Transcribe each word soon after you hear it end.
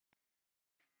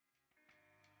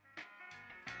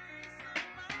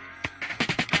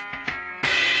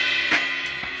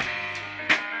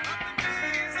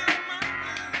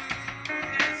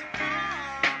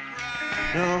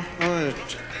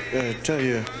tell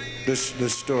you this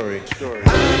story.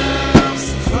 I'm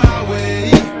so far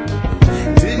away.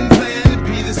 Didn't plan to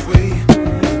be this way.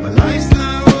 My life's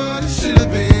not what it should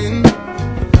have been.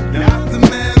 Not the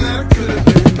man that I could have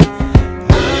been.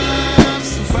 I'm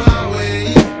so far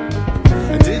away.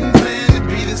 I didn't plan to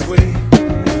be this way.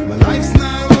 My life's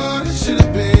not what it should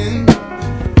have been.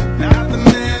 Not the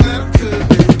man that I could have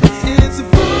been. It's a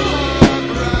far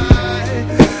cry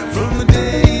from the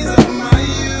days of my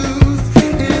youth.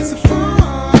 It's a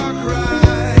far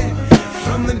cry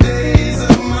from the days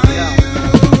of my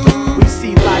youth. We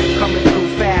see life coming through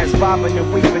fast, bobbing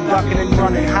and weaving, ducking and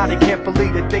running. How they can't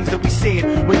believe the things that we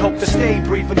seeing. We hope to stay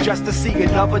breathing just to see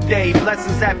another day.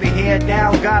 Blessings that be here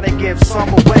now, gotta give some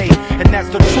away. And that's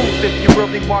the truth if you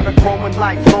really wanna grow in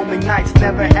life. Lonely nights,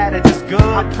 never had it this good.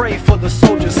 I pray for the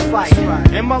soldiers' fight.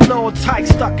 And my little tyke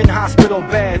stuck in hospital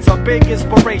beds, a big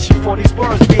inspiration for these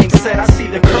words being said. I see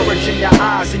the courage in your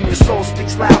eyes and your soul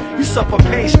speaks loud. You suffer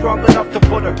pain strong enough to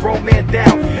put a grown man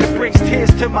down. It brings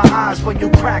tears to my eyes when you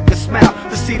crack a smile.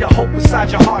 To see the hope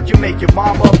inside your heart, you make your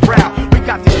mama proud. We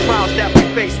got these trials that we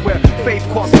face where faith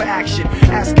calls for action.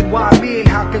 Asking why me and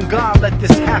how can God let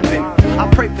this happen? I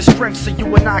pray for strength so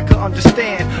you and I can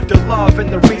understand the love and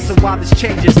the reason why this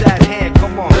change is at hand.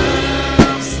 Come on.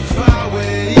 I'm so far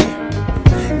away.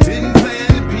 Didn't plan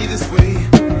to be this way.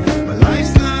 My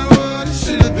life's not what it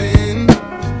should have been.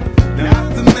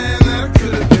 Not the man that I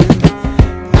could have been.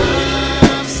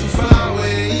 I'm so far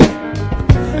away.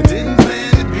 I didn't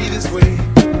plan to be this way.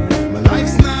 My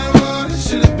life's not what it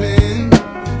should have been.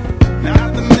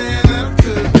 Not the man that I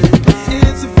could have been.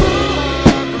 It's a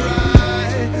far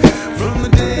cry from the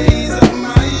days of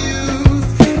my youth.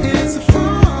 It's a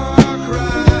far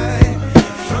cry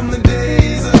from the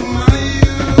days of my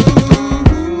youth.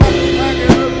 I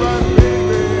gotta run,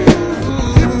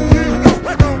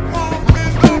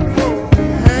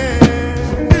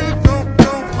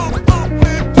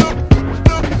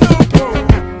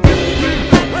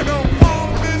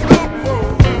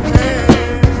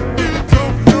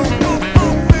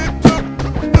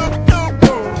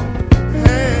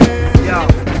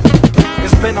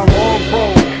 It's been a long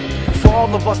road for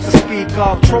all of us to speak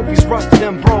of. Trophies rusted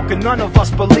and broken, none of us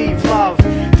believe love.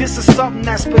 This is something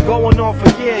that's been going on for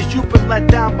years. You've been let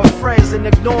down by friends and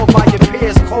ignored by your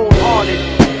peers, cold-hearted.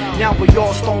 Now we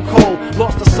all stone cold,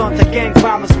 lost a son to gang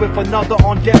violence with another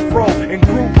on death row. In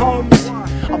group homes,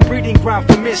 a breeding ground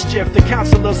for mischief. The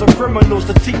counselors are criminals,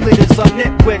 the team leaders are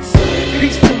nitwits.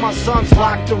 Peace to my sons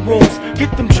locked in rooms.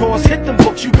 Get them chores, hit them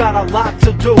books, you got a lot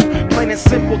to do. Plain and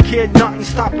simple kid, nothing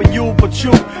stopping you but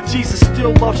you. Jesus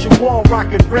still loves you all,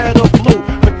 rockin' red or blue.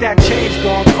 But that change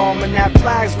gone come and that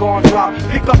flag's gone drop.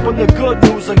 Pick up on the good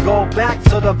news and go back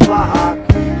to the block.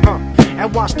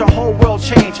 And watch the whole world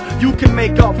change. You can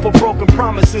make up for broken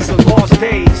promises and lost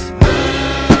days.